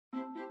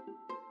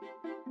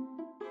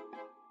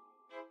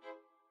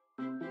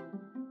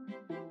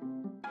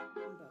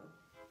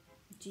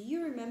Do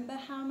you remember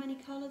how many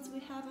colors we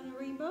have on a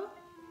rainbow?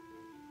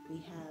 We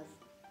have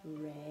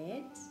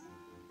red,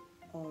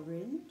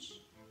 orange,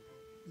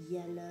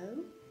 yellow,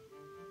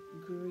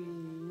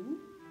 green,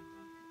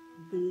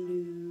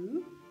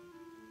 blue,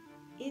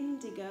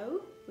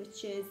 indigo,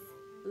 which is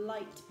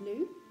light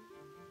blue,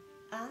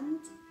 and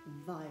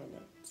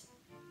violet.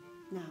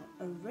 Now,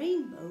 a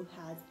rainbow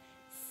has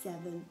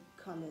 7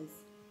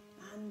 colors,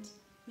 and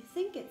we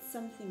think it's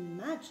something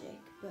magic,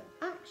 but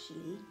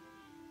actually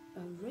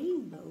a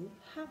rainbow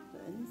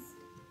happens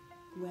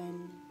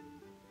when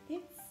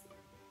it's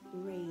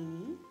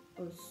rainy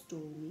or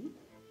stormy,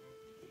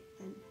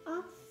 and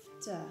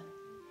after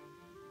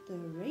the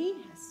rain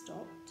has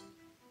stopped,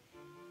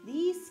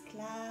 these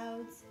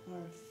clouds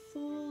are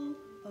full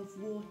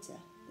of water.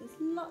 There's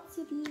lots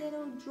of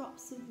little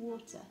drops of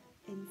water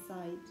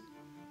inside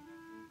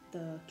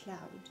the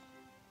cloud.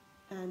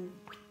 And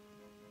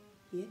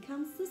here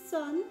comes the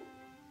sun.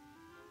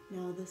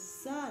 Now the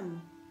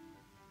sun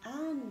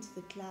and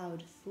the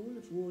cloud full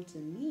of water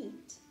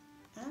meet,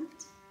 and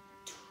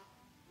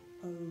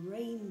a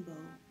rainbow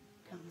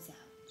comes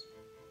out.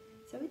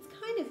 So it's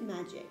kind of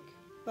magic,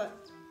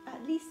 but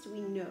at least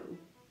we know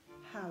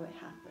how it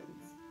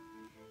happens.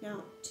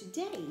 Now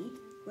today,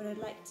 what I'd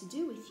like to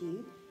do with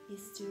you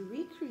is to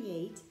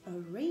recreate a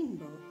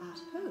rainbow at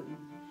home.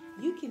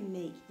 You can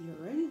make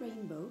your own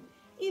rainbow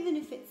even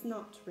if it's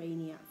not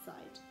rainy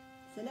outside.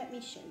 So let me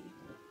show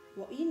you.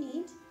 What you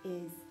need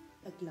is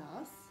a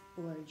glass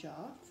or a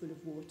jar full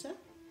of water.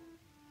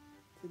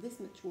 So this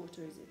much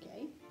water is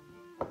okay.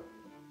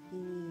 You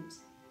need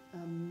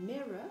a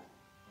mirror.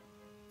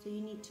 So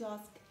you need to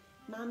ask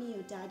Mommy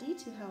or Daddy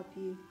to help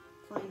you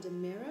find a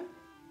mirror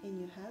in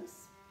your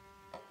house.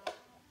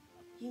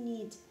 You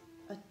need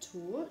a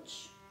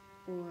torch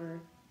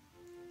or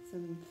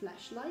some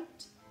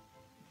flashlight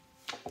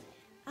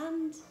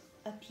and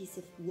a piece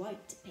of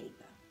white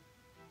paper.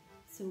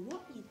 So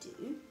what you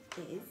do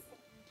is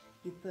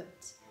you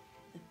put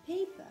the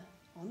paper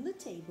on the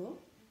table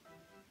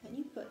and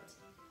you put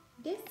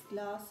this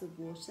glass of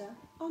water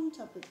on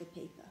top of the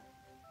paper.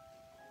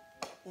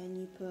 Then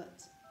you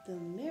put the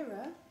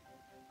mirror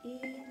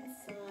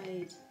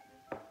inside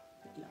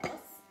the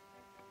glass,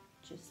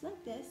 just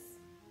like this.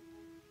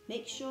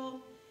 Make sure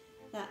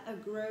that a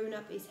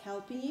grown-up is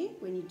helping you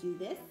when you do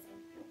this.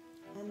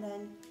 And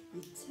then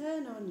you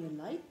turn on your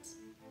light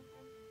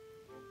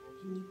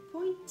and you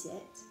point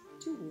it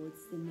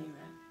towards the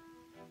mirror.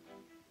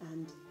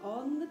 And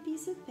on the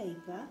piece of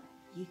paper,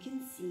 you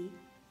can see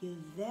your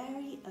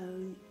very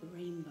own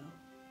rainbow.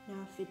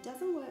 Now, if it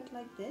doesn't work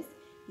like this,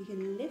 you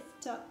can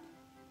lift up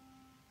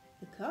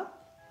the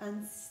cup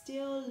and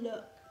still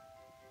look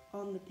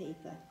on the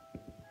paper.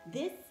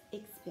 This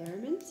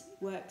experiment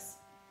works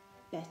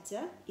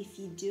better if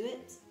you do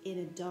it in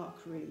a dark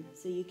room.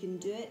 So you can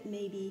do it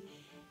maybe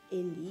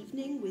in the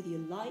evening with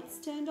your lights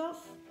turned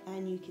off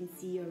and you can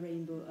see your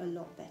rainbow a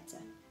lot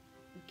better.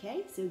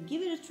 Okay, so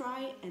give it a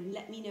try and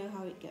let me know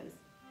how it goes.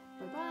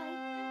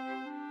 Bye-bye.